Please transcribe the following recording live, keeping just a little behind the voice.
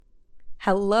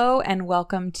Hello and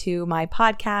welcome to my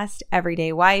podcast,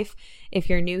 Everyday Wife. If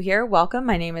you're new here, welcome.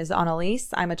 My name is Annalise.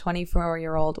 I'm a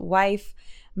 24-year-old wife,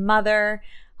 mother,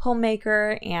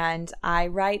 homemaker, and I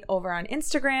write over on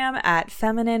Instagram at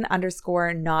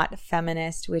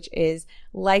feminine_not-feminist, which is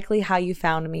likely how you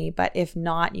found me. But if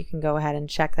not, you can go ahead and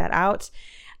check that out.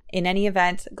 In any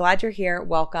event, glad you're here.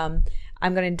 Welcome.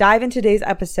 I'm going to dive into today's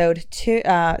episode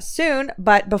soon,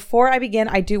 but before I begin,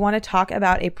 I do want to talk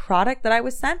about a product that I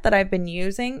was sent that I've been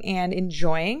using and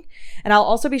enjoying, and I'll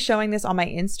also be showing this on my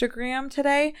Instagram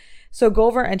today, so go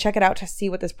over and check it out to see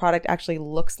what this product actually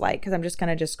looks like, because I'm just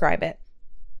going to describe it.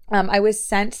 I was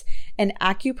sent an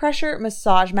acupressure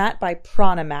massage mat by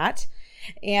PranaMat,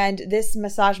 and this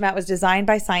massage mat was designed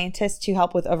by scientists to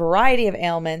help with a variety of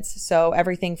ailments, so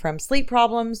everything from sleep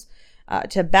problems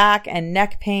to back and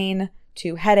neck pain,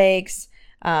 to headaches,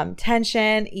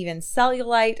 tension, even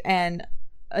cellulite, and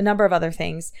a number of other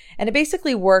things. And it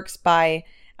basically works by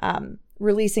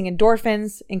releasing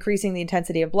endorphins, increasing the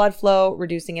intensity of blood flow,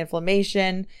 reducing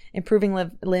inflammation,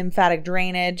 improving lymphatic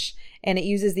drainage. And it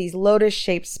uses these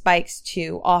lotus-shaped spikes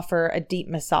to offer a deep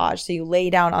massage. So you lay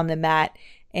down on the mat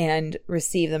and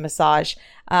receive the massage.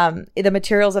 The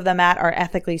materials of the mat are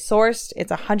ethically sourced.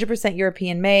 It's 100%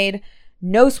 European made.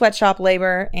 No sweatshop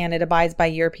labor, and it abides by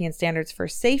European standards for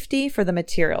safety for the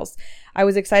materials. I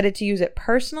was excited to use it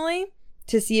personally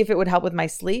to see if it would help with my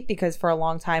sleep, because for a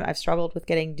long time I've struggled with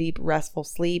getting deep, restful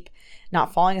sleep,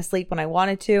 not falling asleep when I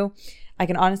wanted to. I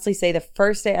can honestly say the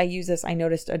first day I used this, I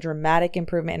noticed a dramatic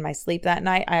improvement in my sleep that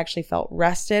night. I actually felt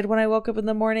rested when I woke up in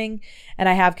the morning, and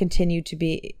I have continued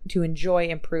to enjoy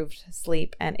improved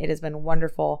sleep, and it has been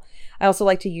wonderful. I also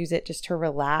like to use it just to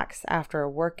relax after a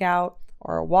workout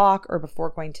or a walk or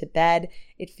before going to bed.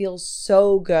 It feels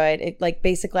so good.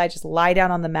 Basically I just lie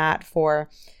down on the mat for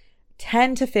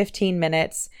 10 to 15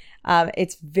 minutes.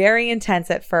 It's very intense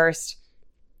at first.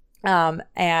 And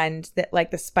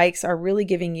the spikes are really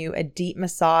giving you a deep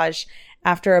massage.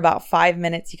 After about 5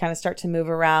 minutes, you kind of start to move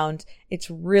around.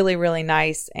 It's really, really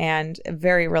nice and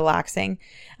very relaxing.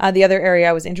 The other area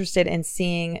I was interested in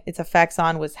seeing its effects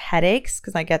on was headaches,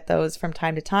 because I get those from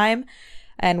time to time.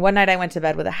 And one night I went to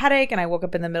bed with a headache, and I woke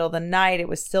up in the middle of the night. It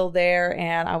was still there.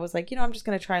 And I was like, I'm just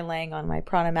going to try laying on my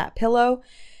PranaMat pillow.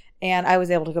 And I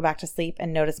was able to go back to sleep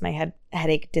and notice my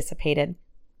headache dissipated.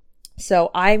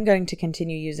 So I'm going to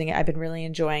continue using it. I've been really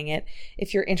enjoying it.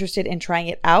 If you're interested in trying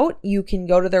it out, you can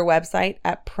go to their website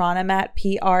at PranaMat,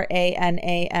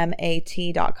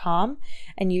 PranaMat.com,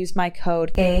 and use my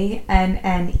code ANNELIESE,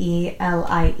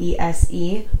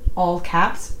 all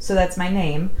caps. So that's my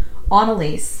name,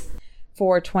 Annalise,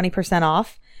 for 20%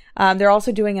 off. They're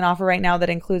also doing an offer right now that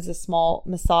includes a small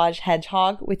massage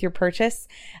hedgehog with your purchase.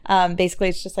 Basically,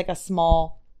 it's just like a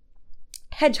small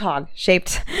hedgehog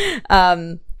shaped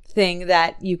thing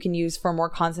that you can use for more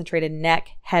concentrated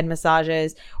neck, head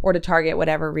massages, or to target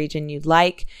whatever region you'd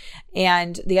like.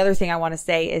 And the other thing I want to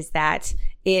say is that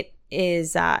it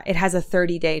has a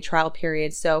 30-day trial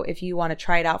period. So if you want to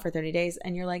try it out for 30 days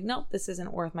and you're like, nope, this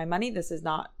isn't worth my money, this is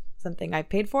not something I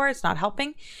paid for, it's not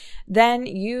helping, then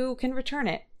you can return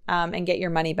it and get your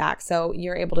money back. So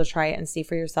you're able to try it and see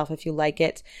for yourself if you like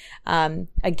it.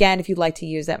 Again, if you'd like to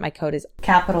use it, my code is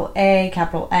capital A,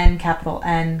 capital N, capital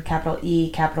N, capital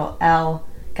E, capital L,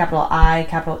 capital I,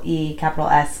 capital E, capital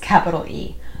S, capital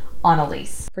E,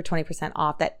 Annalise, for 20%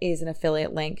 off. That is an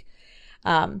affiliate link.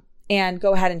 And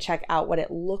go ahead and check out what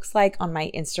it looks like on my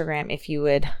Instagram if you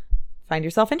would find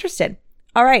yourself interested.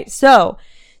 All right. So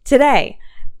today,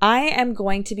 I am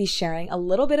going to be sharing a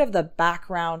little bit of the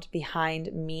background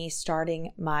behind me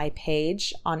starting my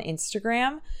page on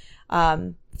Instagram,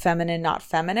 Feminine Not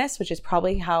Feminist, which is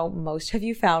probably how most of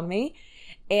you found me.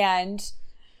 And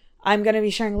I'm going to be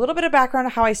sharing a little bit of background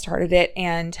on how I started it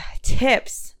and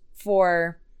tips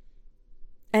for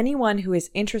anyone who is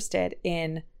interested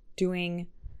in doing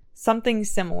something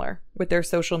similar with their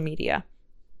social media.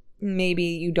 Maybe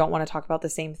you don't want to talk about the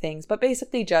same things, but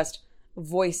basically just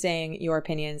voicing your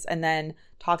opinions and then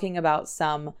talking about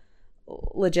some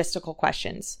logistical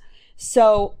questions.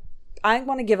 So I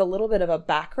want to give a little bit of a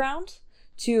background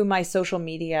to my social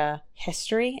media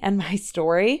history and my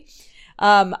story.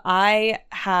 I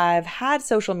have had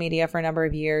social media for a number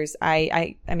of years.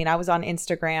 I mean, I was on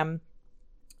Instagram,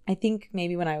 I think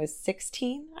maybe when I was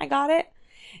 16, I got it.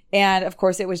 And of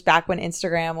course, it was back when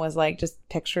Instagram was like just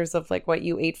pictures of like what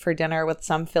you ate for dinner with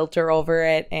some filter over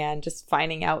it and just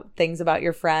finding out things about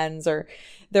your friends or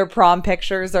their prom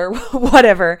pictures or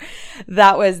whatever.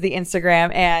 That was the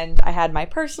Instagram. And I had my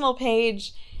personal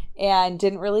page and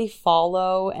didn't really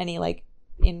follow any like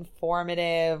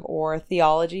informative or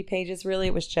theology pages really.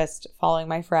 It was just following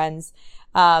my friends.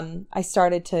 I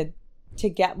started to to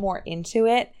get more into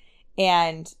it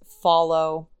and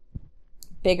follow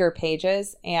bigger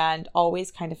pages, and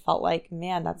always kind of felt like,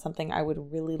 man, that's something I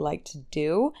would really like to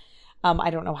do.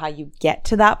 I don't know how you get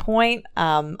to that point.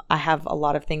 I have a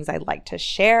lot of things I'd like to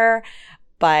share,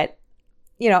 but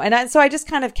so I just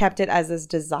kind of kept it as this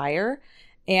desire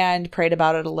and prayed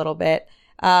about it a little bit.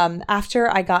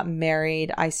 After I got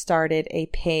married, I started a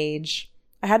page.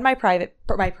 I had my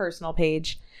personal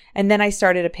page, and then I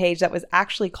started a page that was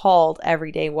actually called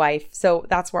Everyday Wife. So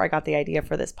that's where I got the idea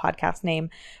for this podcast name.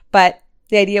 But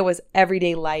the idea was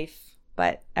Everyday Life,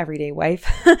 but Everyday Wife.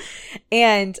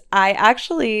 And I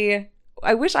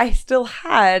wish I still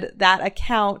had that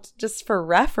account just for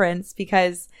reference,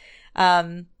 because,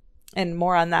 and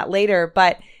more on that later,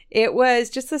 but it was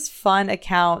just this fun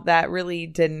account that really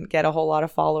didn't get a whole lot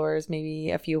of followers,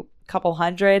 maybe couple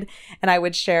hundred. And I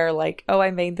would share like, oh,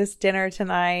 I made this dinner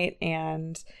tonight,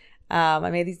 and I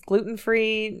made these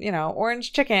gluten-free,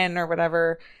 orange chicken or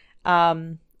whatever.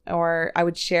 Or I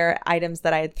would share items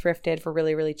that I had thrifted for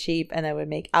really, really cheap, and I would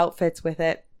make outfits with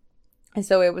it. And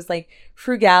so it was like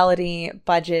frugality,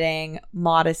 budgeting,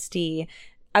 modesty.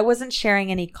 I wasn't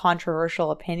sharing any controversial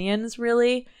opinions,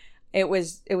 really. It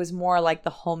was more like the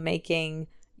homemaking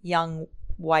young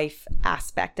wife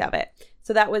aspect of it.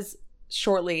 So that was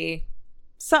shortly,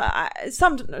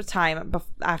 some time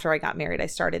after I got married, I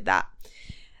started that.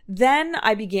 Then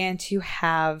I began to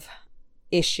have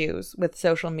issues with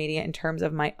social media in terms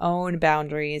of my own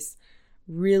boundaries,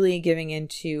 really giving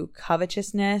into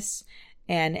covetousness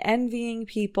and envying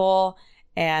people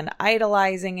and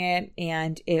idolizing it.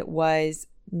 And it was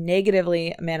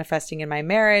negatively manifesting in my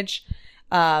marriage.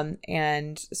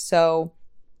 And so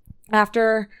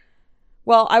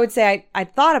I would say I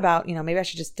thought about, maybe I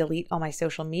should just delete all my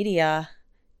social media.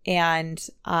 And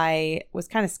I was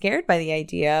kind of scared by the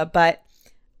idea, but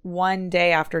one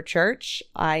day after church,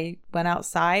 I went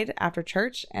outside after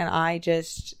church and I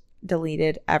just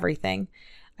deleted everything.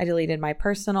 I deleted my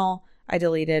personal, I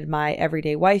deleted my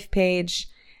Everyday Wife page,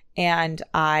 and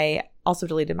I also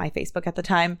deleted my Facebook at the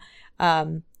time.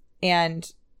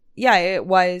 And yeah, it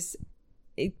was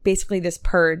basically this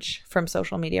purge from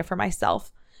social media for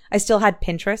myself. I still had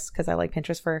Pinterest because I like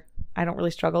Pinterest I don't really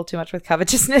struggle too much with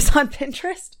covetousness on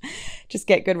Pinterest. Just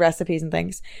get good recipes and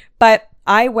things. But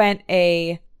I went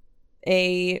I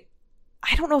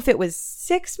don't know if it was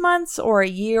 6 months or a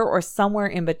year or somewhere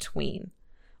in between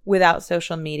without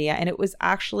social media. And it was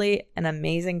actually an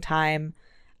amazing time.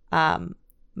 It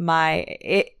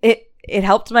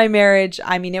helped my marriage.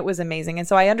 I mean, it was amazing. And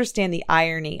so I understand the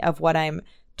irony of what I'm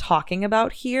talking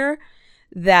about here,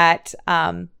 that,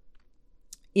 I'm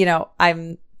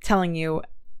telling you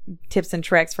tips and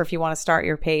tricks for if you want to start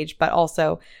your page, but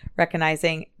also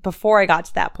recognizing before I got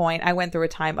to that point, I went through a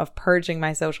time of purging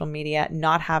my social media,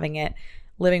 not having it,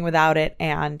 living without it,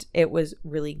 and it was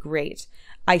really great.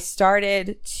 I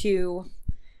started to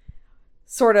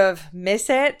sort of miss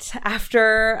it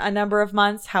after a number of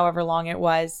months, however long it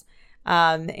was,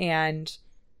 and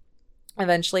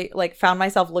eventually found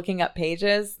myself looking up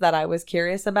pages that I was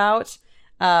curious about,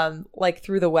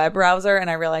 through the web browser. And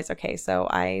I realized, okay, so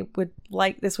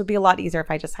this would be a lot easier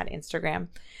if I just had Instagram.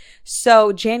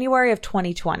 So January of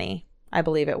 2020, I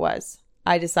believe it was,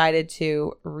 I decided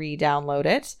to re-download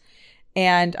it,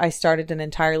 and I started an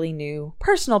entirely new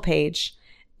personal page.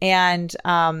 And,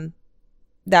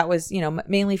 that was,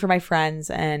 mainly for my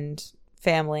friends and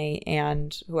family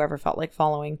and whoever felt like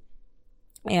following.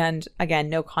 And again,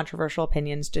 no controversial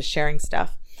opinions, just sharing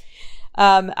stuff.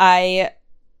 I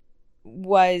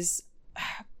was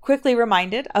quickly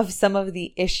reminded of some of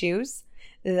the issues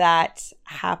that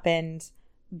happened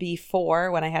before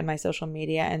when I had my social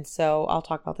media. And so I'll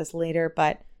talk about this later,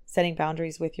 but setting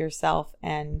boundaries with yourself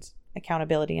and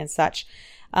accountability and such.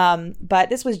 But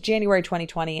this was January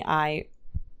 2020. I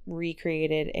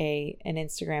recreated an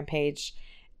Instagram page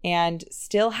and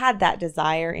still had that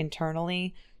desire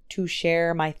internally to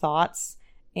share my thoughts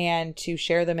and to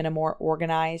share them in a more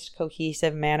organized,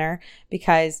 cohesive manner,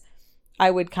 because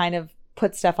I would kind of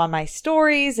put stuff on my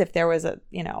stories if there was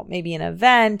maybe an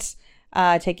event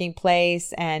taking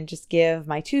place, and just give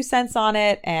my 2 cents on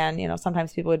it. And,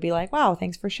 sometimes people would be like, wow,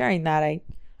 thanks for sharing that. I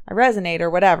resonate or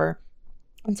whatever.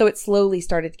 And so it slowly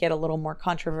started to get a little more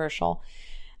controversial,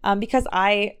 because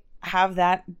I have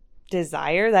that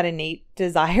desire, that innate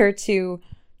desire to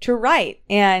write,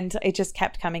 and it just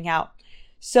kept coming out.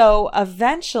 So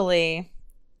eventually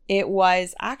it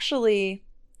was actually,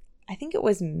 I think it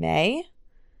was May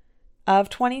of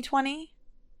 2020.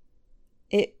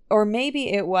 Or maybe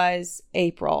it was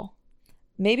April.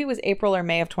 Maybe it was April or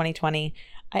May of 2020.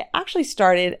 I actually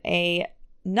started a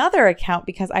another account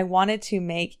because I wanted to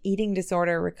make eating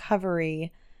disorder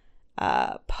recovery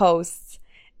posts.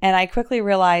 And I quickly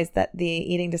realized that the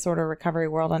eating disorder recovery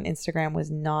world on Instagram was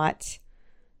not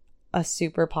a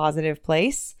super positive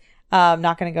place. I'm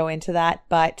not going to go into that,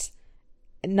 but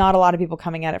not a lot of people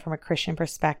coming at it from a Christian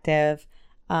perspective.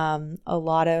 A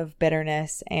lot of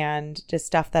bitterness and just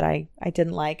stuff that I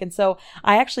didn't like. And so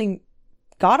I actually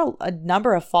got a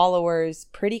number of followers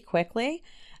pretty quickly.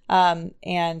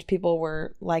 And people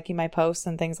were liking my posts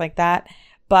and things like that.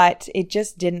 But it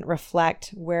just didn't reflect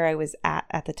where I was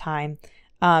at the time.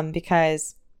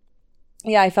 Because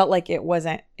I felt like it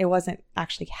wasn't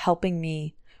actually helping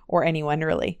me or anyone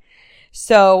really.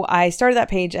 So I started that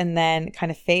page and then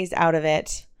kind of phased out of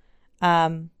it.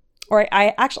 I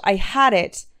had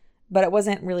it, but it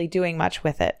wasn't really doing much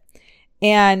with it.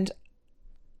 And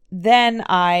then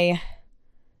I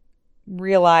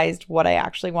realized what I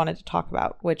actually wanted to talk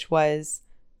about, which was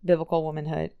biblical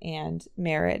womanhood and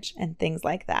marriage and things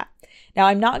like that. Now,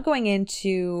 I'm not going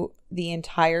into the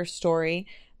entire story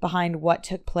behind what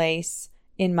took place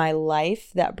in my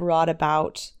life that brought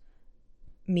about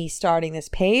me starting this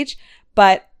page,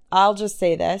 but I'll just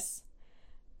say this.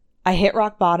 I hit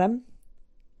rock bottom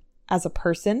as a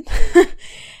person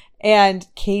and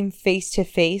came face to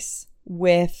face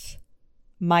with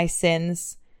my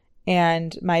sins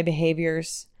and my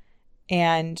behaviors.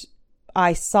 And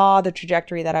I saw the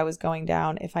trajectory that I was going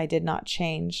down if I did not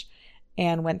change,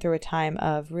 and went through a time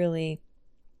of really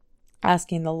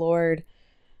asking the Lord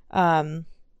asking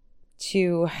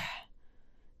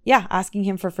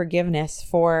him for forgiveness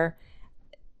for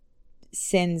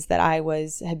sins that I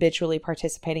was habitually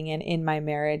participating in my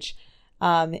marriage.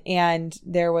 And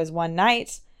there was one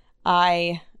night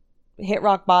I hit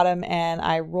rock bottom and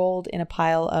I rolled in a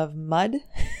pile of mud.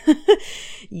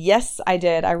 Yes, I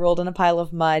did. I rolled in a pile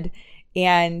of mud.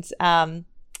 And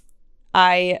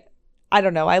I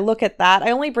don't know. I look at that.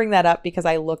 I only bring that up because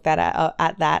I looked at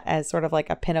that as sort of like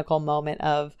a pinnacle moment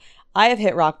of, I have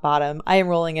hit rock bottom. I am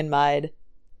rolling in mud.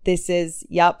 This is,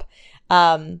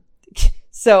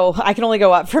 so I can only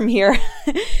go up from here.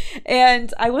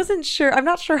 And I wasn't sure. I'm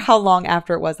not sure how long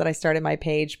after it was that I started my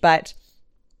page, but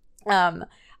I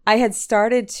had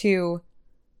started to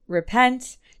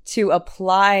repent, to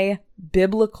apply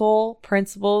biblical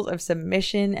principles of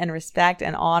submission and respect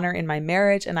and honor in my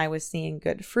marriage. And I was seeing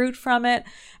good fruit from it.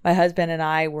 My husband and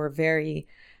I were very,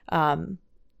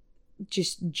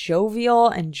 just jovial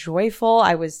and joyful.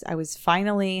 I was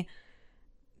finally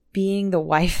being the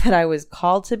wife that I was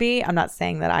called to be. I'm not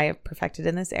saying that I have perfected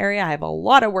in this area. I have a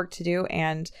lot of work to do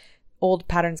and old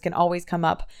patterns can always come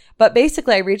up. But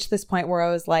basically I reached this point where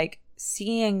I was like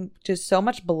seeing just so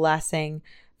much blessing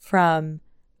from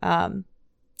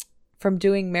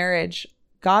doing marriage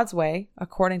God's way,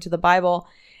 according to the Bible.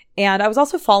 And I was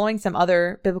also following some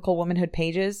other biblical womanhood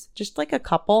pages, just like a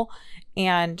couple,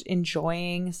 and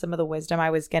enjoying some of the wisdom I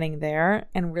was getting there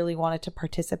and really wanted to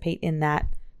participate in that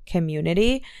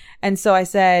community. And so I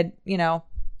said,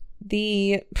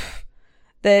 the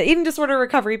eating disorder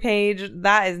recovery page,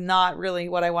 that is not really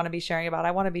what I want to be sharing about.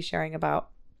 I want to be sharing about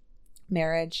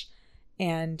marriage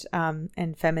and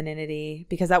femininity,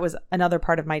 because that was another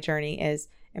part of my journey, is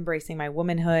embracing my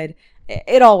womanhood.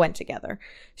 It all went together.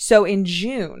 So in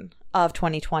June of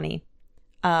 2020,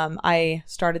 I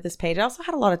started this page. I also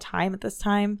had a lot of time at this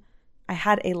time. I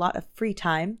had a lot of free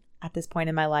time at this point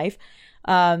in my life.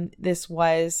 This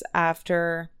was,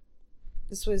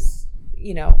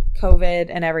 COVID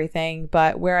and everything,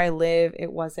 but where I live,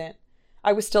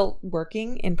 I was still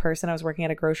working in person. I was working at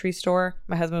a grocery store.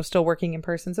 My husband was still working in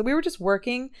person. So we were just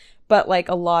working, but like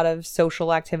a lot of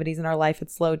social activities in our life had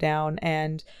slowed down,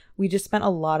 and we just spent a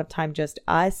lot of time just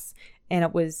us. And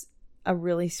it was a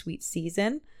really sweet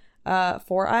season,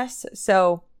 for us.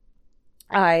 So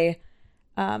I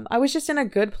was just in a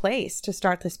good place to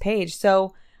start this page.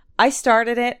 So I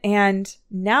started it, and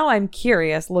now I'm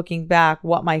curious, looking back,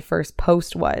 what my first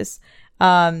post was,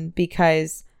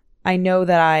 because I know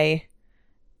that I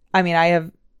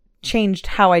have changed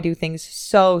how I do things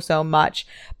so much,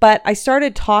 but I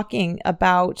started talking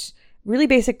about really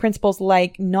basic principles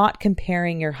like not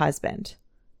comparing your husband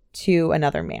to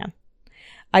another man.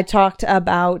 I talked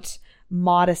about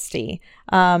modesty,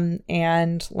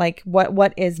 and like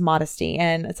what is modesty,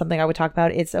 and it's something I would talk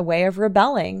about. It's a way of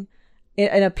rebelling.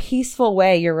 In a peaceful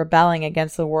way, you're rebelling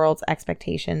against the world's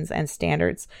expectations and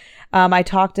standards. I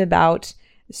talked about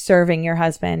serving your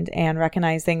husband and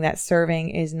recognizing that serving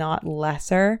is not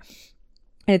lesser.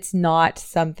 It's not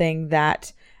something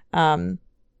that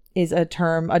is a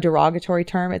derogatory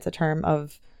term. It's a term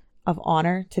of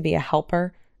honor, to be a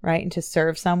helper, right? And to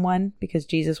serve someone, because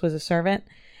Jesus was a servant.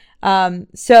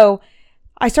 So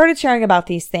I started sharing about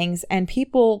these things and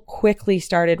people quickly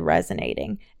started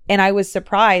resonating. And I was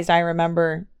surprised. I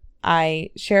remember I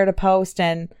shared a post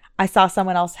and I saw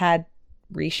someone else had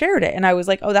reshared it. And I was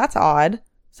like, oh, that's odd.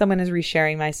 Someone is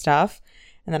resharing my stuff.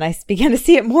 And then I began to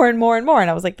see it more and more and more.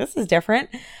 And I was like, this is different.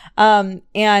 And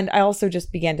I also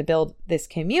just began to build this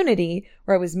community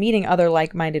where I was meeting other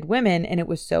like-minded women. And it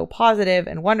was so positive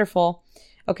and wonderful.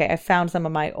 Okay, I found some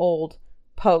of my old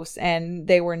posts and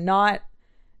they were not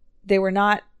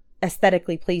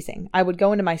aesthetically pleasing. I would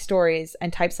go into my stories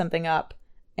and type something up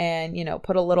and,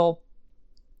 put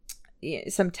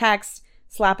some text,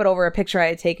 slap it over a picture I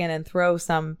had taken and throw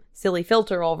some silly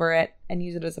filter over it and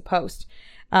use it as a post.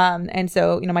 And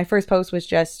so, my first post was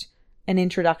just an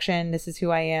introduction. This is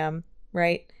who I am,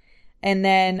 right? And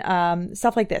then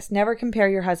stuff like this. Never compare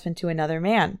your husband to another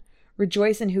man.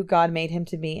 Rejoice in who God made him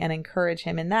to be and encourage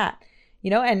him in that.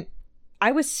 And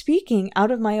I was speaking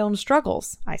out of my own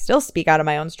struggles. I still speak out of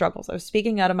my own struggles. I was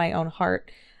speaking out of my own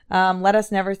heart. Let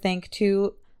us never think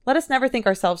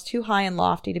ourselves too high and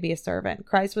lofty to be a servant.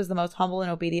 Christ was the most humble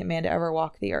and obedient man to ever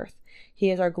walk the earth. He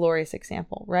is our glorious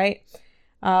example, right?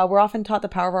 We're often taught the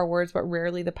power of our words, but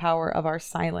rarely the power of our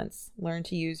silence. Learn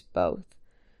to use both.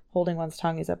 Holding one's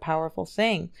tongue is a powerful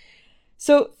thing.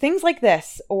 So things like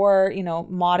this, or,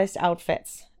 modest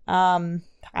outfits. I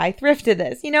thrifted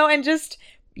this, and just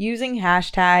using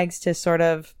hashtags to sort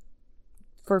of,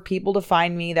 for people to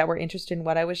find me that were interested in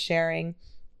what I was sharing.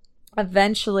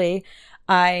 Eventually,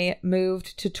 I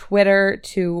moved to Twitter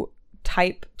to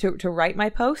write my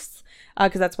posts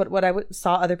because that's what I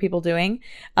saw other people doing.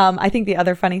 I think the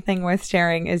other funny thing worth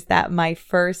sharing is that my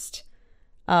first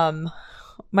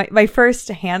my first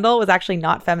handle was actually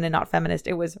not feminine, not feminist.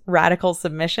 It was radical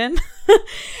submission,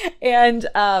 and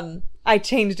I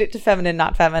changed it to feminine,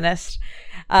 not feminist.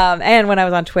 And when I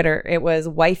was on Twitter, it was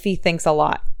wifey thinks a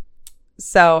lot.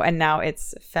 So, and now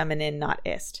it's feminine, not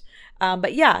ist.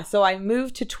 But yeah, so I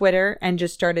moved to Twitter and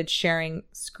just started sharing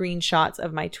screenshots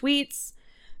of my tweets,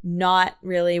 not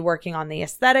really working on the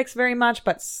aesthetics very much,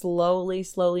 but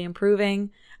slowly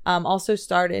improving. Also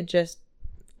started just,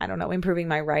 improving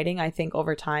my writing. I think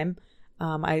over time,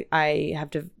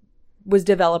 was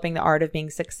developing the art of being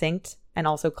succinct and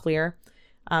also clear.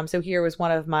 So here was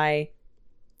one of my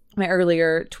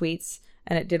earlier tweets,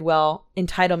 and it did well.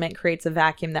 Entitlement creates a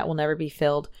vacuum that will never be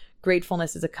filled.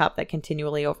 Gratefulness is a cup that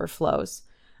continually overflows.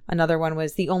 Another one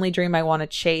was, the only dream I want to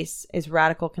chase is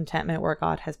radical contentment where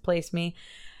God has placed me.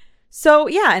 So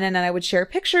yeah, and then I would share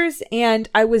pictures, and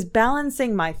I was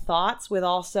balancing my thoughts with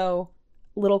also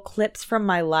little clips from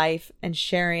my life and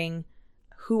sharing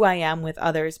who I am with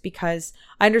others, because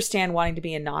I understand wanting to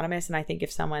be anonymous. And I think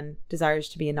if someone desires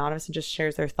to be anonymous and just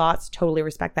shares their thoughts, totally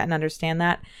respect that and understand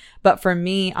that. But for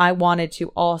me, I wanted to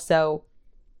also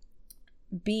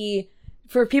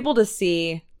for people to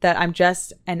see that I'm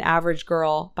just an average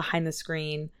girl behind the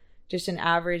screen, just an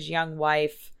average young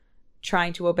wife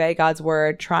trying to obey God's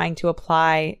word, trying to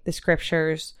apply the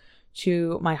scriptures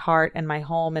to my heart and my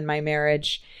home and my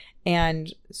marriage.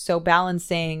 And so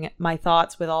balancing my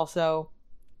thoughts with also,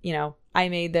 I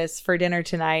made this for dinner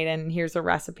tonight and here's a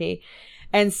recipe.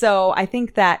 And so I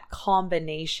think that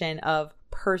combination of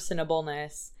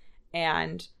personableness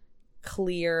and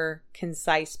clear,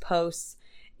 concise posts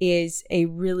is a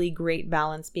really great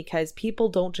balance, because people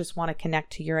don't just want to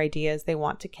connect to your ideas. They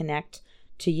want to connect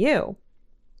to you.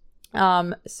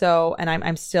 And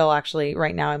I'm still actually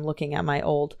right now I'm looking at my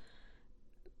old,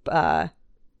 the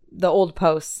old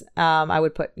posts. I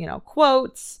would put,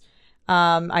 quotes.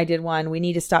 I did one, we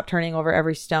need to stop turning over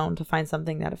every stone to find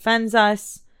something that offends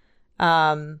us.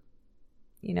 Modesty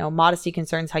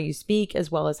concerns how you speak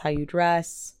as well as how you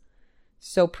dress.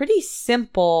 So pretty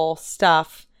simple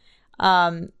stuff.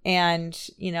 And,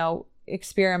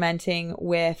 experimenting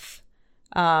with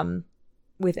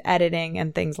editing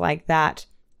and things like that.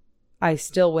 I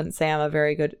still wouldn't say I'm a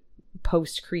very good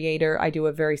post creator. I do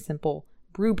a very simple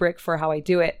rubric for how I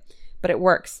do it, but it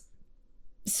works.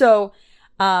 So,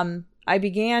 I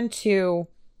began to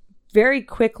very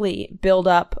quickly build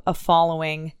up a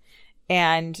following,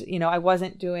 and, I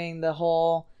wasn't doing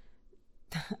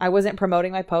I wasn't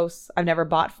promoting my posts. I've never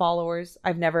bought followers.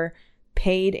 I've never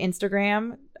paid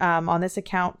Instagram, on this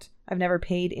account. I've never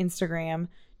paid Instagram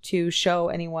to show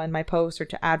anyone my posts or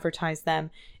to advertise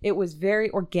them. It was very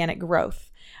organic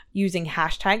growth. Using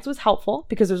hashtags was helpful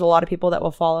because there's a lot of people that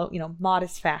will follow,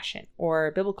 modest fashion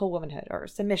or biblical womanhood or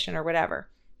submission or whatever.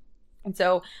 And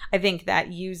so I think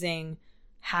that using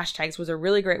hashtags was a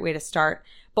really great way to start.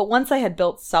 But once I had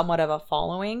built somewhat of a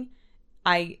following,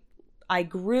 I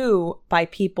grew by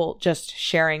people just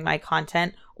sharing my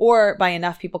content, or by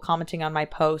enough people commenting on my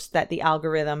post that the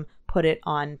algorithm put it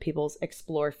on people's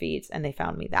explore feeds and they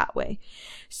found me that way.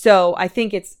 So I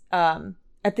think it's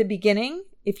at the beginning,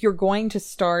 if you're going to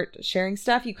start sharing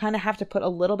stuff, you kind of have to put a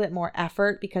little bit more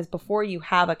effort, because before you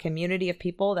have a community of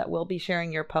people that will be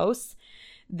sharing your posts,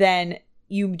 then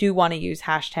you do want to use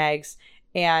hashtags.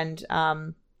 And,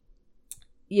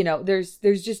 there's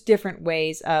just different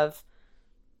ways of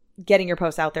getting your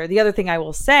posts out there. The other thing I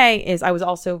will say is I was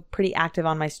also pretty active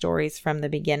on my stories from the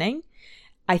beginning.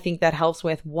 I think that helps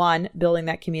with, 1, building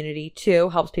that community. 2,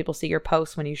 helps people see your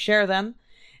posts when you share them.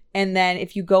 And then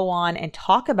if you go on and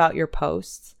talk about your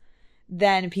posts,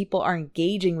 then people are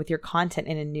engaging with your content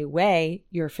in a new way.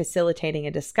 You're facilitating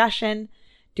a discussion,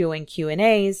 doing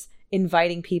Q&As,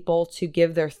 inviting people to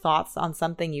give their thoughts on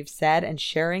something you've said and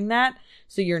sharing that.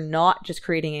 So you're not just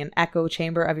creating an echo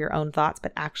chamber of your own thoughts,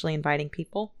 but actually inviting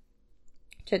people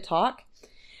to talk.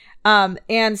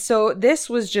 And so this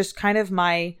was just kind of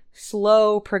my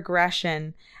slow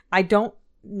progression. I don't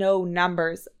know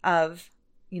numbers of,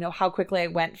 how quickly I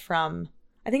went from,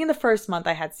 I think in the first month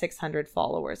I had 600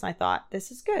 followers. I thought,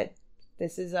 this is good.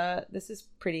 This is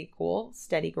pretty cool,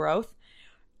 steady growth.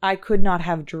 I could not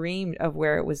have dreamed of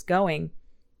where it was going.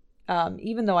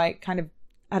 Even though I kind of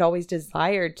had always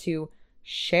desired to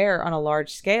share on a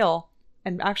large scale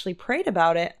and actually prayed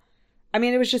about it. I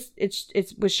mean, it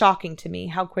was shocking to me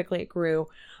how quickly it grew.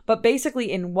 But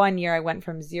basically in 1 year, I went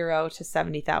from 0 to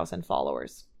 70,000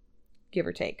 followers, give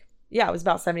or take. Yeah, it was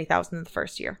about 70,000 in the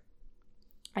first year.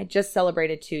 I just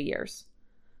celebrated 2 years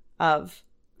of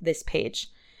this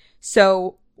page.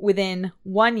 So within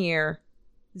 1 year,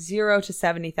 0 to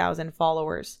 70,000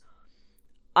 followers.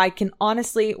 I can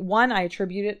honestly, 1, I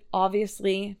attribute it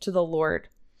obviously to the Lord.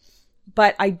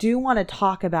 But I do want to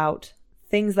talk about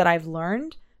things that I've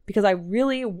learned, because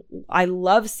I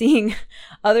love seeing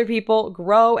other people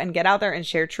grow and get out there and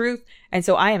share truth. And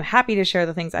so I am happy to share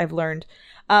the things I've learned.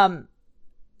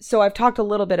 So I've talked a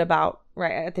little bit about,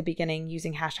 right at the beginning,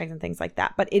 using hashtags and things like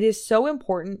that. But it is so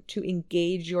important to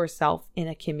engage yourself in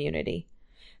a community,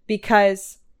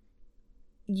 because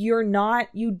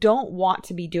you don't want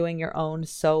to be doing your own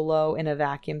solo in a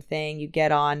vacuum thing. You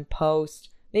get on, post.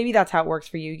 Maybe that's how it works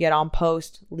for you. You get on,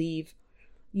 post, leave.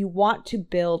 You want to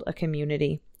build a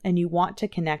community and you want to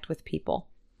connect with people.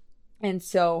 And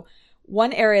so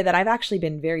one area that I've actually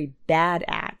been very bad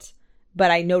at,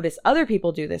 but I notice other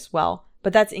people do this well,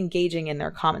 but that's engaging in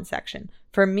their comment section.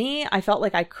 For me, I felt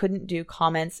like I couldn't do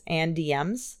comments and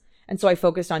DMs. And so I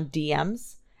focused on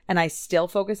DMs, and I still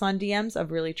focus on DMs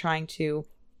of really trying to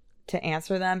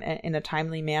answer them in a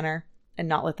timely manner and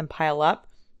not let them pile up.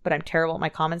 But I'm terrible at my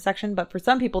comment section. But for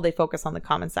some people, they focus on the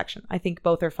comment section. I think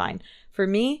both are fine. For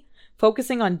me,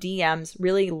 focusing on DMs,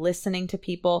 really listening to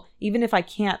people, even if I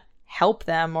can't help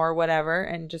them or whatever,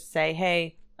 and just say,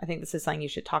 hey, I think this is something you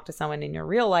should talk to someone in your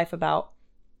real life about.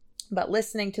 But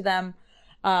listening to them,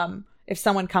 if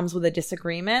someone comes with a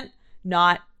disagreement,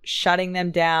 not shutting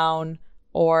them down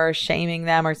or shaming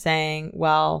them or saying,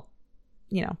 well,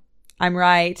 I'm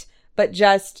right, but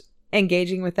just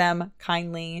engaging with them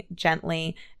kindly,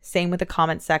 gently. Same with the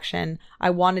comment section. I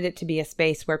wanted it to be a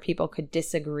space where people could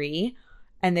disagree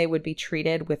and they would be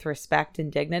treated with respect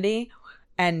and dignity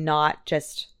and not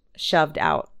just shoved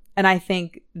out. And I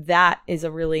think that is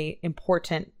a really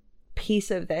important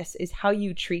piece of this, is how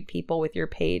you treat people with your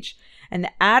page and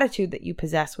the attitude that you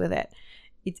possess with it.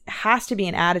 It has to be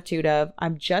an attitude of,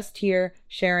 I'm just here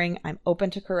sharing, I'm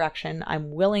open to correction,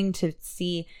 I'm willing to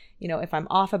see, if I'm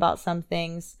off about some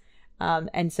things.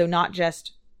 And so not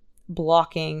just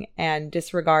blocking and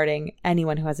disregarding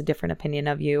anyone who has a different opinion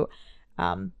of you.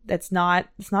 It's not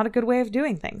a good way of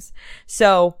doing things.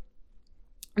 So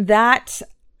that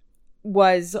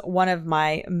was one of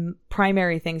my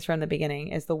primary things from the beginning,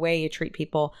 is the way you treat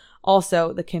people.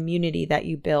 Also, the community that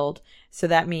you build. So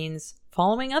that means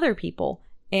following other people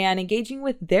and engaging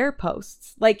with their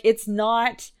posts. I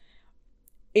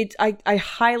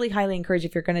highly, highly encourage,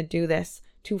 if you're going to do this,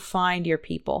 to find your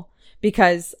people,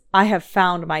 because I have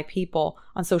found my people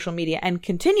on social media and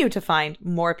continue to find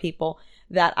more people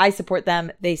that I support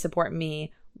them. They support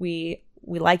me. We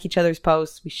like each other's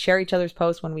posts. We share each other's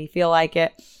posts when we feel like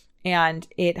it. And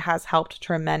it has helped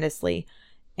tremendously.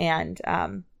 And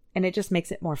it just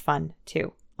makes it more fun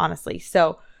too, honestly.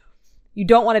 So you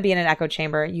don't want to be in an echo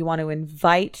chamber. You want to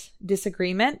invite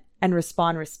disagreement and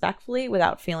respond respectfully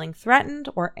without feeling threatened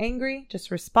or angry.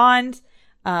 Just respond.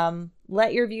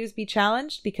 Let your views be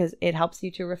challenged, because it helps you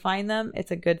to refine them.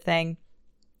 It's a good thing.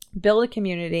 Build a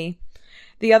community.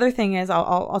 The other thing is,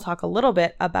 I'll talk a little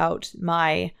bit about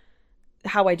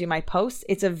how I do my posts.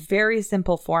 It's a very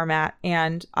simple format,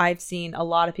 and I've seen a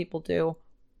lot of people do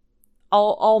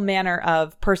all manner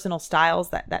of personal styles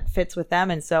that fits with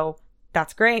them. And so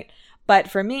that's great. But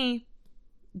for me,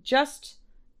 just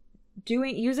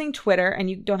using Twitter, and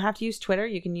you don't have to use Twitter.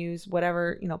 You can use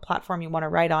whatever, platform you want to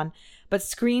write on, but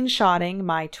screenshotting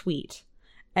my tweet.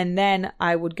 And then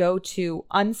I would go to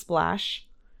Unsplash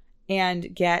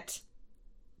and get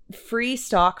free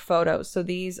stock photos. So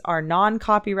these are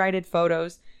non-copyrighted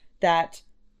photos that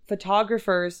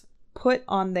photographers put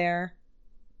on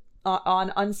on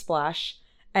Unsplash,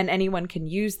 and anyone can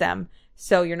use them.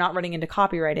 So you're not running into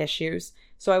copyright issues.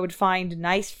 So I would find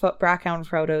nice background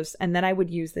photos, and then I would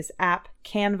use this app,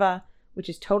 Canva, which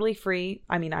is totally free.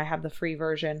 I mean, I have the free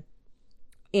version.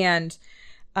 And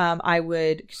I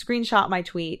would screenshot my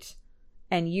tweet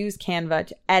and use Canva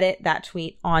to edit that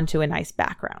tweet onto a nice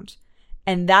background.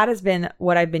 And that has been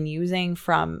what I've been using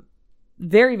from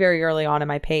very, very early on in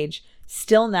my page.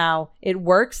 Still now, it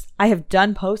works. I have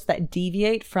done posts that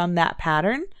deviate from that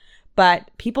pattern,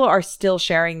 but people are still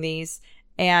sharing these,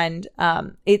 and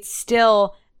it's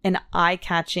still an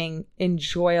eye-catching,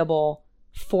 enjoyable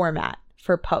format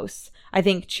for posts. I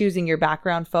think choosing your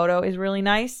background photo is really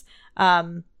nice,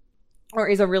 or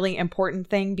is a really important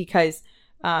thing, because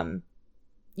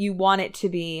you want it to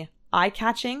be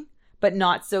eye-catching, but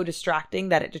not so distracting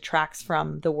that it detracts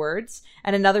from the words.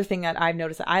 And another thing that I've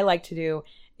noticed that I like to do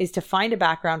is to find a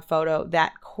background photo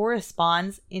that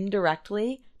corresponds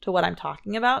indirectly to what I'm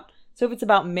talking about. So if it's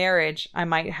about marriage, I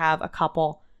might have a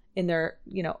couple in their,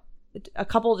 a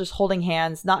couple just holding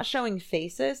hands, not showing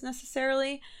faces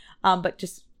necessarily, but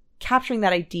just capturing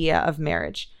that idea of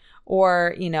marriage.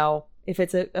 Or, if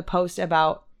it's a post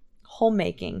about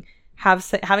homemaking,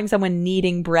 having someone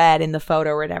kneading bread in the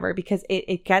photo or whatever, because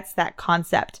it gets that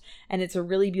concept, and it's a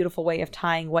really beautiful way of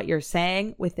tying what you're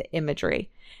saying with the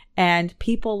imagery. And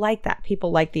people like that.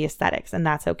 People like the aesthetics, and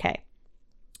that's okay.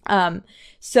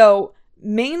 So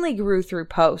mainly grew through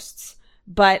posts.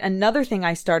 But another thing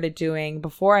I started doing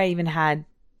before I even had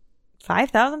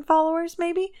 5,000 followers,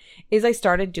 maybe, is I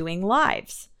started doing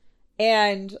lives.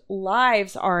 And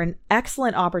lives are an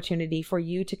excellent opportunity for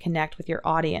you to connect with your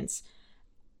audience.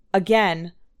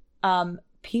 Again,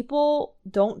 people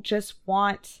don't just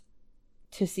want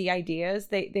to see ideas.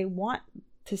 They want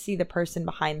to see the person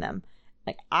behind them.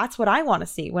 Like, that's what I want to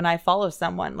see when I follow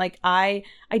someone. Like, I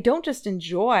don't just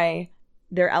enjoy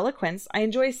their eloquence. I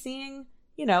enjoy seeing,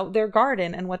 their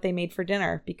garden and what they made for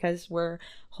dinner, because we're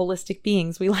holistic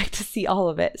beings. We like to see all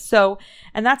of it. So,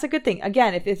 and that's a good thing.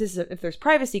 Again, if there's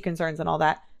privacy concerns and all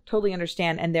that, totally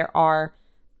understand. And there are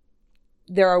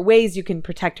ways you can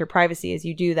protect your privacy as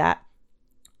you do that.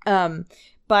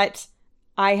 But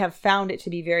I have found it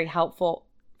to be very helpful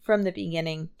from the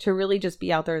beginning to really just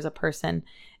be out there as a person.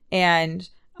 And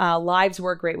lives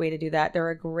were a great way to do that. They're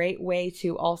a great way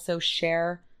to also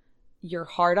share your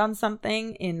heart on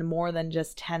something in more than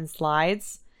just 10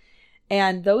 slides.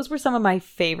 And those were some of my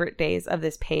favorite days of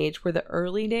this page, were the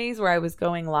early days where I was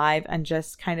going live and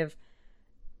just kind of,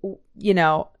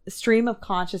 stream of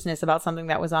consciousness about something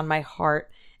that was on my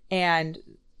heart. And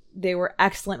they were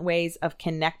excellent ways of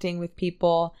connecting with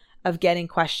people, of getting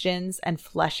questions and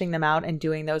fleshing them out and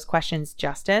doing those questions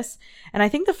justice. And I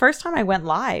think the first time I went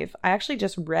live, I actually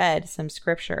just read some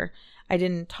scripture. I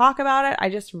didn't talk about it. I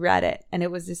just read it. And it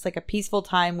was just like a peaceful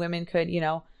time. Women could,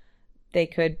 they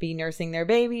could be nursing their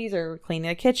babies or cleaning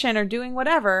the kitchen or doing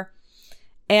whatever,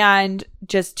 and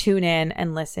just tune in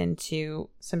and listen to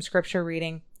some scripture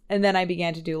reading. And then I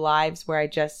began to do lives where I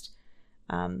just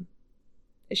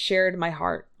shared my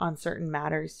heart on certain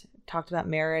matters, talked about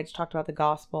marriage, talked about the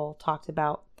gospel, talked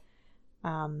about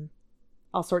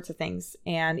all sorts of things,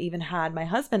 and even had my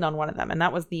husband on one of them. And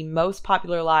that was the most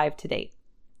popular live to date.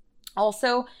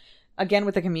 Also, again,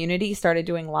 with the community, started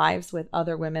doing lives with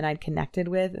other women I'd connected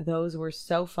with. Those were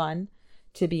so fun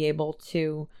to be able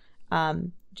to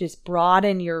just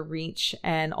broaden your reach.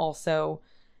 And also,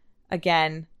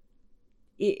 again,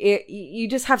 you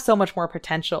just have so much more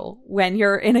potential when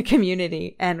you're in a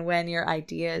community and when your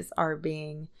ideas are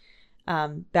being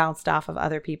bounced off of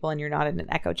other people and you're not in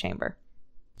an echo chamber.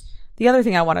 The other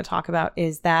thing I want to talk about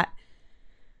is that,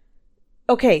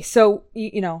 okay, so,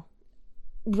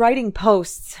 writing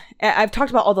posts, I've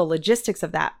talked about all the logistics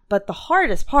of that, but the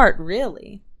hardest part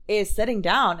really is sitting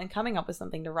down and coming up with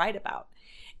something to write about.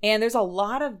 And there's a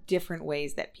lot of different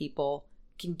ways that people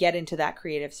can get into that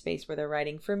creative space where they're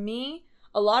writing. For me,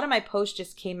 a lot of my posts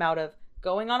just came out of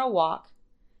going on a walk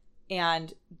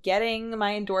and getting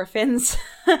my endorphins,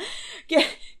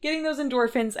 getting those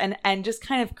endorphins, and just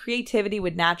kind of creativity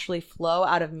would naturally flow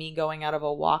out of me going out of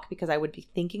a walk, because I would be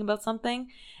thinking about something,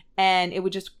 and it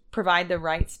would just provide the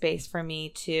right space for me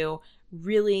to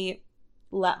really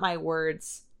let my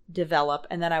words develop,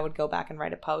 and then I would go back and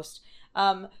write a post.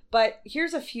 But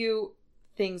here's a few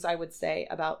things I would say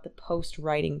about the post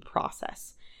writing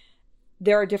process.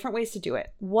 There are different ways to do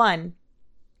it. One,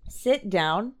 sit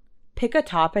down, pick a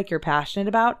topic you're passionate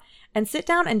about, and sit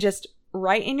down and just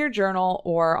write in your journal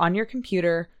or on your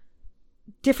computer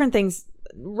different things.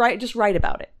 Just write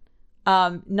about it.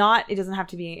 It doesn't have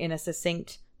to be in a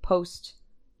succinct post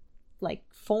like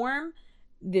form.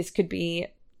 This could be,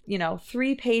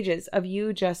 3 pages of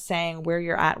you just saying where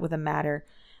you're at with a matter.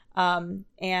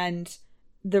 And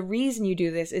the reason you do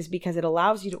this is because it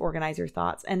allows you to organize your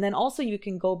thoughts. And then also you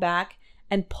can go back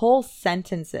and pull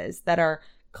sentences that are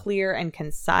clear and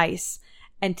concise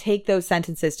and take those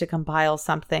sentences to compile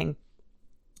something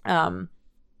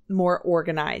more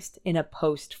organized in a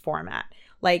post format.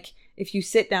 Like if you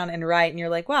sit down and write and you're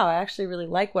like, wow, I actually really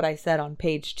like what I said on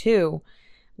page 2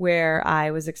 where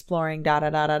I was exploring da da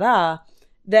da da da,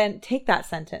 then take that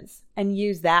sentence and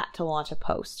use that to launch a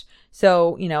post.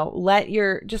 So, let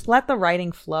the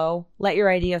writing flow, let your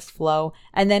ideas flow,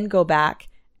 and then go back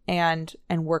and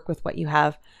work with what you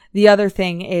have. The other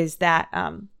thing is that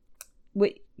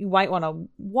what you might want to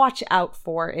watch out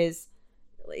for is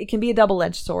it can be a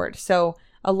double-edged sword. So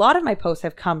a lot of my posts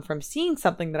have come from seeing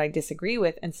something that I disagree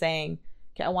with and saying,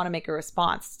 okay, I want to make a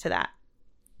response to that.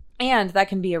 And that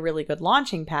can be a really good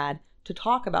launching pad to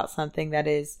talk about something that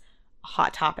is a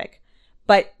hot topic.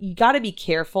 But you got to be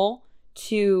careful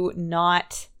to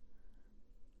not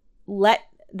let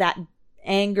that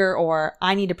anger or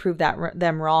I need to prove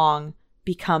them wrong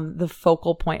become the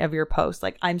focal point of your post.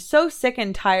 Like, I'm so sick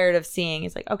and tired of seeing,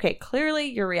 it's like, okay, clearly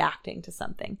you're reacting to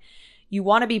something. You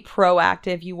want to be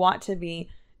proactive. You want to be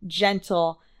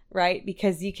gentle, right?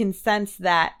 Because you can sense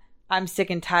that I'm sick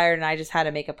and tired and I just had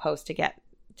to make a post to get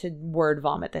to word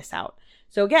vomit this out.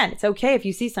 So again, it's okay if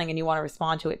you see something and you want to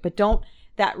respond to it, but don't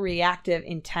that reactive,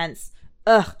 intense,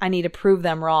 I need to prove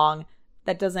them wrong.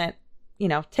 That doesn't,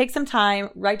 take some time,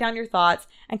 write down your thoughts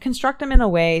and construct them in a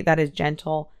way that is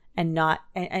gentle and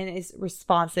is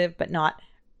responsive, but not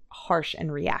harsh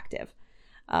and reactive.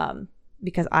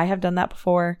 Because I have done that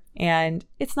before and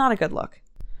it's not a good look.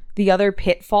 The other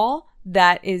pitfall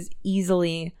that is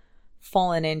easily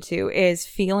fallen into is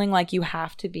feeling like you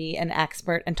have to be an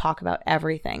expert and talk about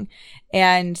everything.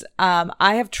 And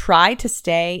I have tried to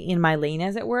stay in my lane,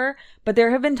 as it were, but there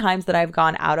have been times that I've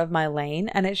gone out of my lane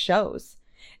and it shows.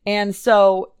 And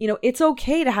so, it's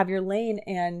okay to have your lane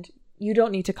and you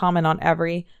don't need to comment on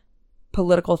every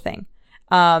political thing.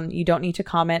 You don't need to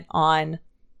comment on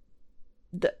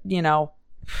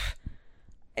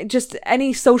just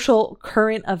any social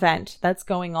current event that's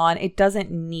going on. It doesn't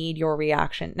need your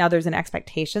reaction. Now, there's an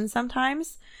expectation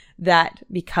sometimes that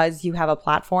because you have a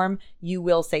platform, you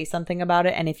will say something about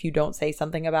it. And if you don't say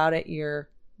something about it, you're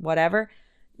whatever.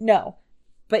 No,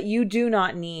 but you do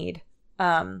not need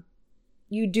to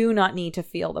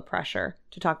feel the pressure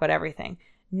to talk about everything.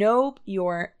 Know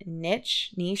your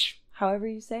niche, however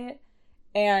you say it,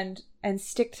 and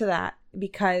stick to that,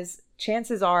 because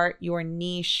chances are your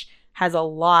niche has a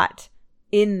lot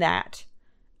in that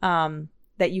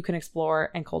that you can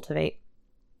explore and cultivate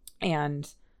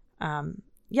and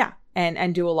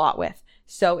do a lot with.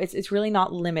 So it's really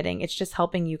not limiting. It's just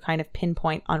helping you kind of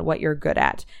pinpoint on what you're good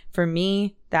at. For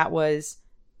me, that was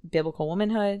biblical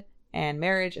womanhood and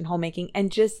marriage and homemaking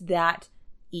and just that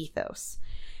ethos.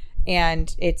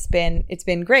 And it's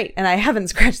been great. And I haven't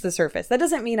scratched the surface. That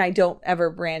doesn't mean I don't ever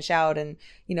branch out and,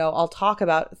 I'll talk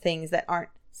about things that aren't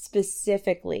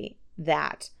specifically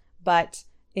that. But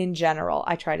in general,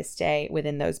 I try to stay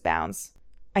within those bounds.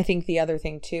 I think the other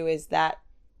thing too is that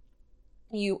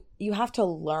you have to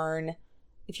learn,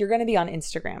 if you're going to be on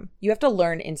Instagram, you have to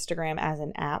learn Instagram as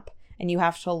an app, and you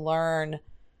have to learn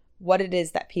what it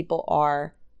is that people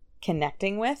are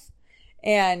connecting with.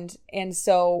 And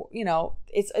so,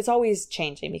 it's always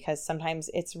changing, because sometimes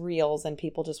it's reels and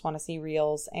people just want to see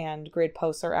reels, and grid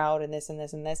posts are out and this and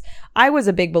this and this. I was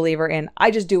a big believer in, I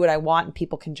just do what I want and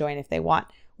people can join if they want,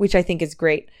 which I think is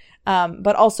great.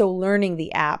 But also learning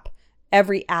the app.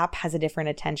 Every app has a different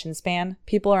attention span.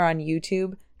 People are on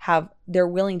YouTube, they're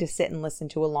willing to sit and listen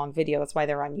to a long video. That's why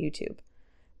they're on YouTube.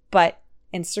 But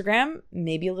Instagram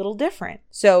may be a little different.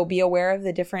 So be aware of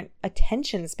the different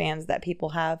attention spans that people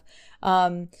have.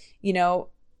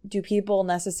 Do people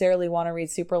necessarily want to read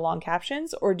super long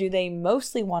captions, or do they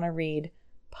mostly want to read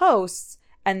posts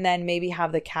and then maybe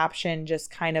have the caption just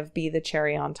kind of be the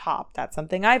cherry on top? That's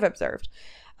something I've observed.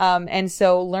 And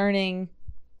so learning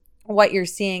what you're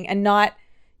seeing and not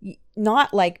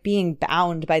like being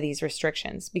bound by these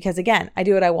restrictions, because again, I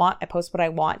do what I want. I post what I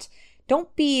want.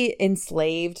 don't be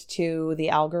enslaved to the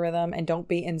algorithm, and don't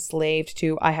be enslaved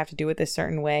to, I have to do it this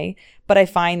certain way. But I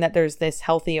find that there's this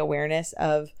healthy awareness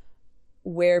of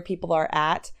where people are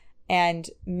at and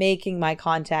making my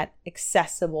content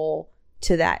accessible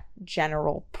to that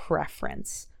general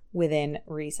preference within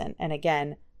reason. And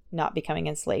again, not becoming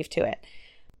enslaved to it.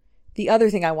 The other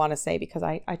thing I want to say, because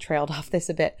I trailed off this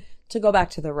a bit, to go back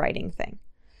to the writing thing.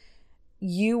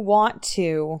 You want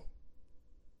to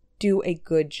do a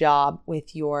good job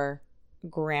with your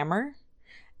grammar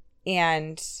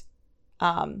and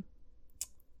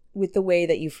with the way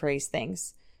that you phrase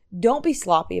things. Don't be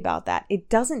sloppy about that. It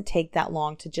doesn't take that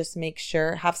long to just make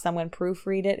sure, have someone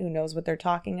proofread it who knows what they're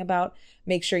talking about.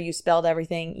 Make sure you spelled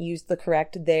everything, use the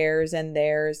correct theirs and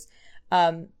theirs.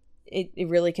 It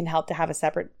really can help to have a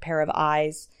separate pair of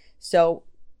eyes. So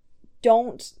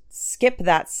don't skip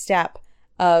that step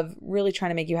of really trying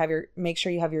to make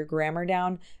sure you have your grammar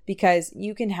down, because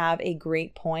you can have a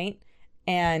great point.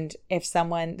 And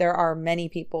there are many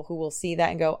people who will see that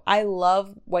and go, I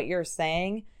love what you're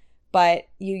saying, but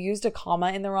you used a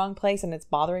comma in the wrong place and it's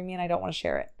bothering me and I don't want to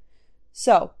share it.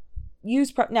 So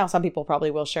now some people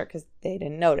probably will share it because they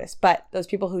didn't notice, but those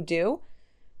people who do,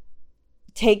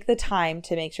 take the time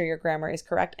to make sure your grammar is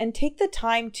correct, and take the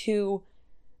time to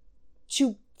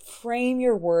frame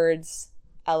your words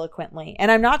eloquently.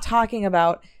 And I'm not talking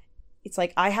about, it's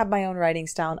like I have my own writing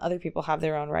style and other people have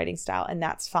their own writing style, and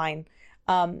that's fine.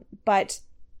 But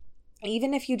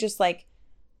even if you just like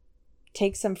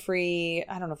take some free,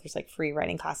 I don't know if there's like free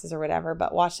writing classes or whatever,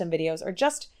 but watch some videos or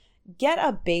just get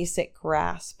a basic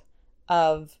grasp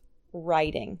of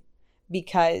writing,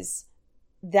 because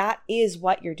that is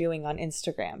what you're doing on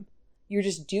Instagram. You're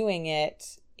just doing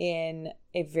it in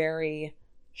a very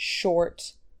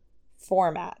short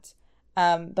format.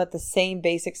 But the same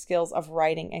basic skills of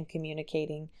writing and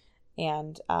communicating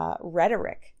and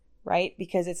rhetoric, right?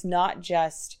 Because it's not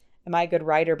just, am I a good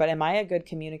writer, but am I a good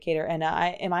communicator? And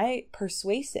am I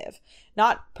persuasive?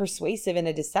 Not persuasive in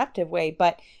a deceptive way,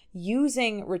 but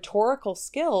using rhetorical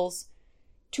skills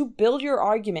to build your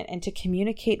argument and to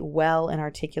communicate well and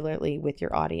articulately with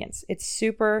your audience. It's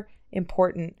super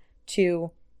important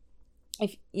to,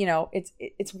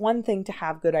 it's one thing to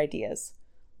have good ideas.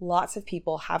 Lots of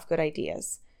people have good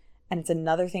ideas, and it's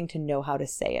another thing to know how to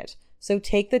say it. So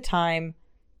take the time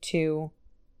to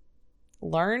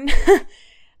learn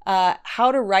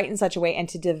how to write in such a way and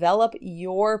to develop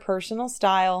your personal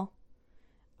style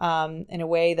in a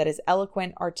way that is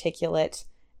eloquent, articulate,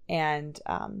 and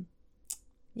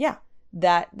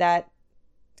that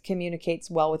communicates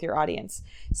well with your audience.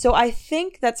 So I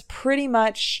think that's pretty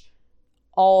much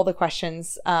all the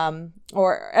questions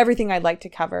or everything I'd like to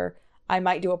cover. I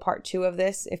might do a part 2 of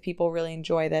this if people really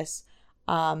enjoy this.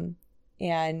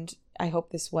 And I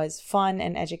hope this was fun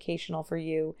and educational for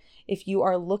you. If you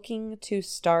are looking to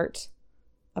start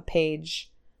a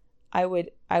page, I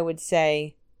would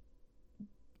say,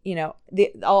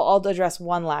 I'll address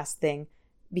one last thing,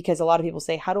 because a lot of people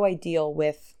say, how do I deal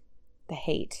with the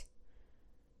hate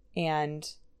and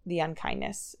the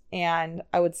unkindness? And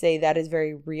I would say that is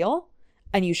very real,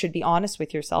 and you should be honest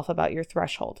with yourself about your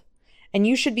threshold. And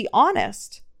you should be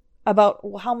honest about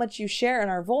how much you share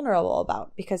and are vulnerable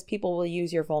about, because people will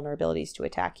use your vulnerabilities to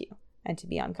attack you and to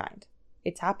be unkind.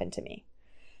 It's happened to me.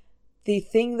 The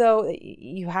thing, though, that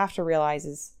you have to realize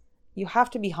is you have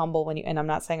to be humble and I'm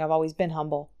not saying I've always been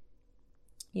humble.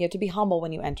 You have to be humble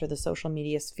when you enter the social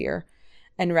media sphere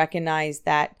and recognize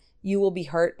that you will be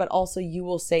hurt, but also you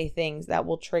will say things that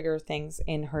will trigger things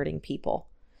in hurting people,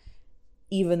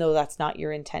 even though that's not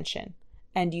your intention.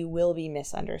 And you will be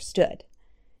misunderstood.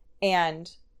 And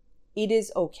it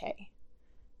is okay.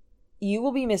 You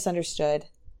will be misunderstood,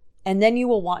 and then you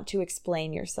will want to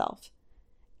explain yourself.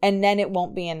 And then it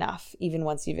won't be enough, even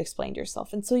once you've explained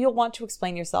yourself. And so you'll want to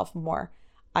explain yourself more.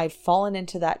 I've fallen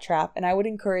into that trap, and I would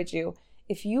encourage you,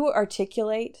 if you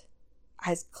articulate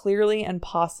as clearly and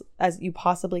as you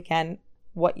possibly can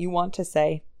what you want to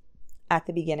say at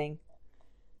the beginning,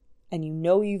 and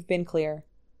you've been clear,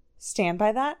 stand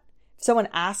by that. If someone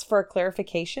asks for a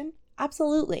clarification,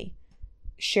 absolutely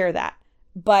share that.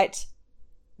 But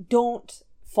don't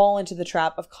fall into the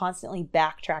trap of constantly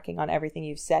backtracking on everything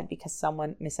you've said because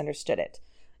someone misunderstood it.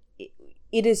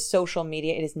 It is social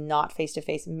media. It is not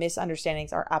face-to-face.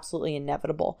 Misunderstandings are absolutely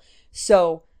inevitable.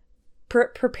 So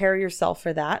prepare yourself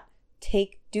for that.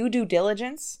 Do due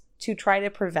diligence to try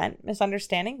to prevent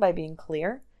misunderstanding by being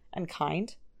clear and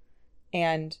kind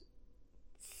and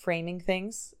framing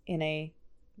things in a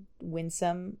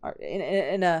winsome or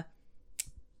in a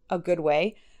good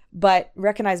way. But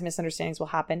recognize misunderstandings will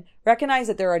happen. Recognize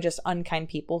that there are just unkind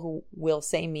people who will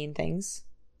say mean things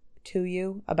to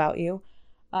you, about you,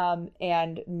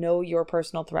 and know your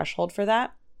personal threshold for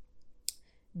that.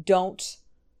 Don't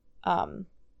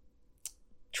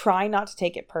try not to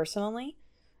take it personally,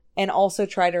 and also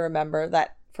try to remember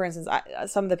that, for instance,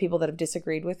 some of the people that have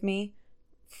disagreed with me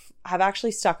have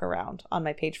actually stuck around on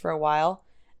my page for a while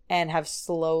and have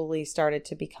slowly started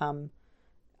to become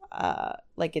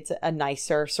like it's a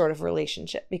nicer sort of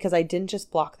relationship, because I didn't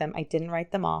just block them. I didn't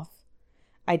write them off.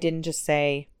 I didn't just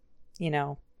say,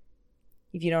 if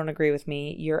you don't agree with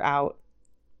me, you're out.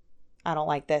 I don't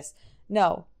like this.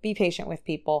 No, be patient with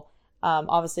people.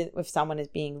 Obviously, if someone is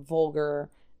being vulgar,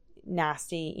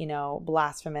 nasty,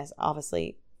 blasphemous,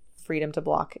 obviously freedom to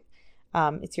block.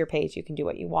 It's your page. You can do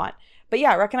what you want. But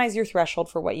yeah, recognize your threshold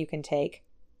for what you can take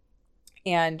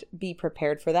and be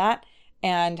prepared for that,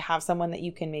 and have someone that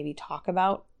you can maybe talk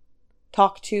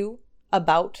to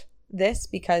about this,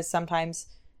 because sometimes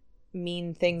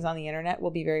mean things on the internet will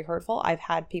be very hurtful. I've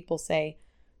had people say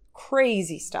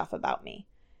crazy stuff about me,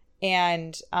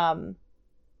 and I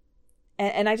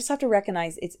just have to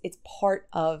recognize it's part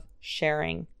of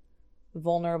sharing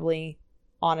vulnerably,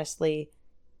 honestly,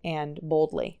 and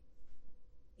boldly.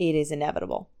 It is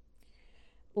inevitable.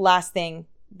 Last thing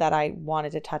that I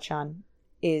wanted to touch on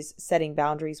is setting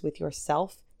boundaries with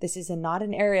yourself. This is not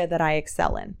an area that I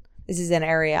excel in. This is an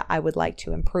area I would like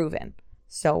to improve in.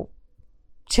 So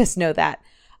just know that.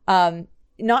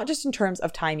 Not just in terms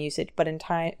of time usage, but in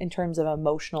terms of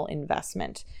emotional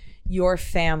investment. Your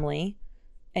family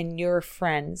and your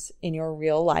friends in your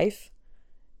real life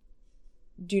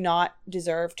do not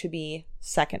deserve to be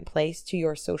second place to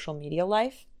your social media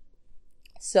life.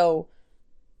 So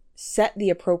set the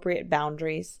appropriate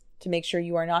boundaries to make sure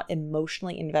you are not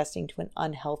emotionally investing to an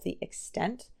unhealthy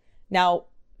extent. Now,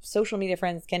 social media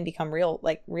friends can become real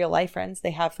life friends.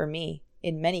 They have for me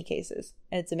in many cases,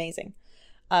 and it's amazing.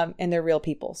 And they're real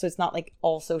people. So it's not like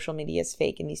all social media is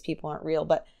fake and these people aren't real,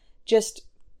 but just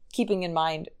keeping in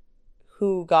mind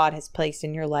who God has placed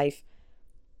in your life.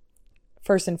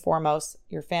 First and foremost,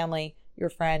 your family, your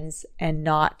friends, and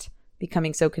not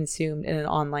becoming so consumed in an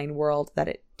online world that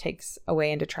it takes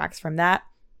away and detracts from that.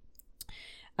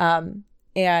 And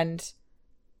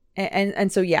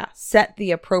so, yeah, set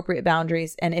the appropriate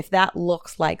boundaries. And if that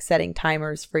looks like setting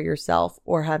timers for yourself,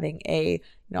 or having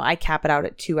I cap it out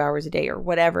at 2 hours a day, or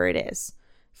whatever it is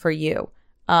for you.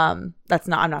 I'm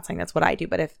not saying that's what I do,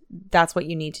 but if that's what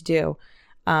you need to do,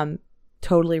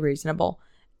 totally reasonable.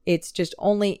 It's just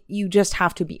you just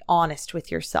have to be honest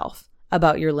with yourself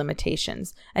about your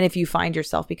limitations. And if you find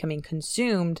yourself becoming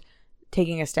consumed,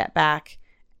 taking a step back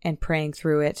and praying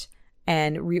through it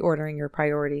and reordering your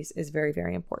priorities is very,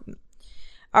 very important.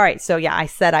 All right. So yeah, I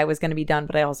said I was going to be done,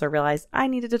 but I also realized I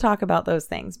needed to talk about those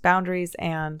things, boundaries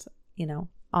and,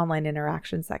 online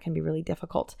interactions that can be really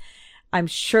difficult. I'm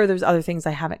sure there's other things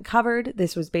I haven't covered.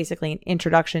 This was basically an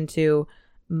introduction to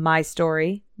my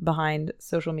story behind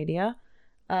social media,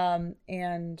 and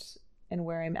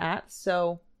where I'm at.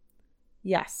 So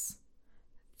yes,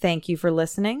 thank you for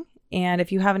listening. And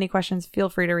if you have any questions, feel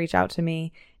free to reach out to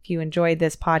me. If you enjoyed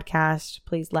this podcast,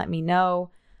 please let me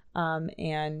know.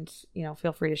 And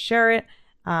feel free to share it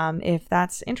if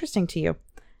that's interesting to you.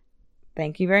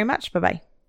 Thank you very much. Bye-bye.